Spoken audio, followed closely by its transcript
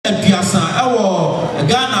aduasa ewo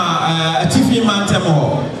Ghana atifi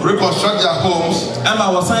mantemo reconstruct their homes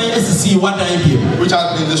ema wasan esisi wadan biem which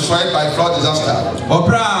has been destroyed by flood disaster.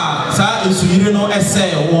 Obra sa esuyire no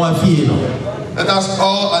ese won afie no. Let us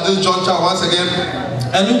all at this juncture once again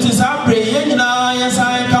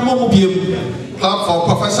clap for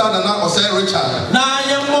Professor Nana Osei Richard. Na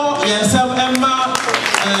yemo yensem emma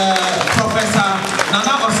Professor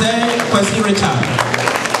Nana Osei Richard,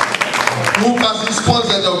 who has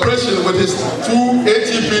sponsored the operation with his 2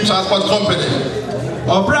 ATP transport company.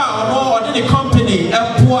 Obra ono odi the company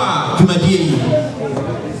epoa dwumadie.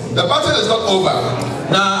 The battle is not over.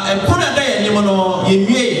 Na ekuna da yenim no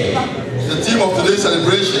yenwie. The theme of today's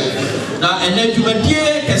celebration na ene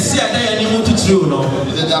dwumadie kese da yenim tuturu no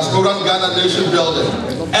is the Diasporan Ghana Nation building.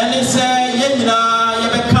 Ene se yenyina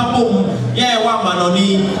yebeka bom ye wa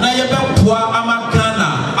manoni na yebepoa ama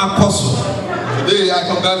Ghana akoso. Today I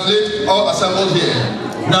congratulate all assembled here.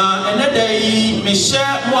 Na ene day me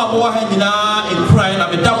share mo abo ha nyina enkran na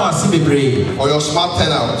me da mo ase bebre for your smart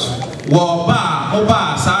turnout. Wo ba mo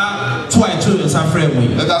ba sa to sa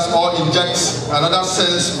frame. Let us all inject another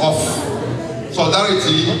sense of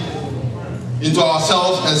solidarity into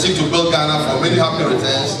ourselves and seek to build Ghana for many happy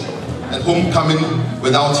returns and homecoming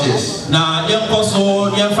without tears. Na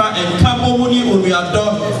yenkoso yenfa enkabo muni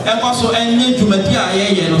onuado enkoso enye dwumadi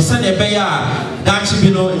ayeye no se ne be ya dachi bi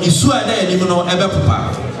no isu ada enim no ebe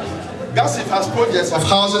papa. GHACIF has projects of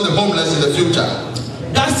housing the homeless in the future.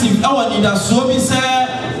 GHACIF awani da so bi se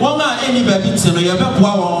won a eni ba bi ti no ye be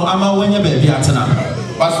boa won ama wonye ba bi atena.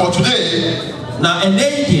 But for today, na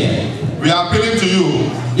ene we are appealing to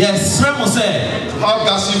you. Yes, Remo said, have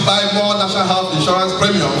GHACIF buy more national health insurance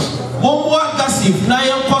premiums. Mwa GHACIF na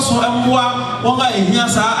yenkoso emwa wonga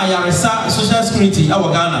ehiasa ayaresa social security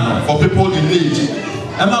awo Ghana no. For people in need.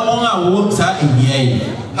 Ema wonga wo sa ehia.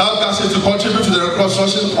 Help GHACIF to contribute to the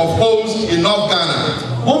reconstruction of homes in North Ghana.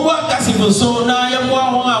 Mwa GHACIF so na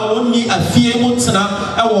yenwa wonga woni afie mutena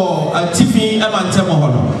ewo atifi emantemo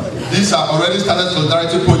hono. These are already started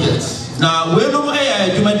solidarity projects. Na wenum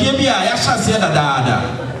eya dwumadie bia ya hyase dadaada.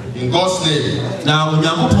 In God's name. Na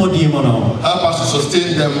onyankopon di mo no. Help us to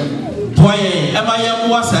sustain them. Toye ema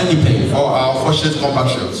yemwa sa nipe. For our unfortunate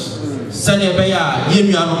compatriots. Sane be ya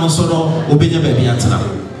yenuanom so no obenya ba bi atena.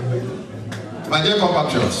 My dear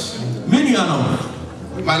compatriots. Menuanom.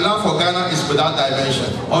 My love for Ghana is without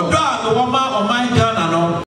dimension. Odo a no ma o man Ghana no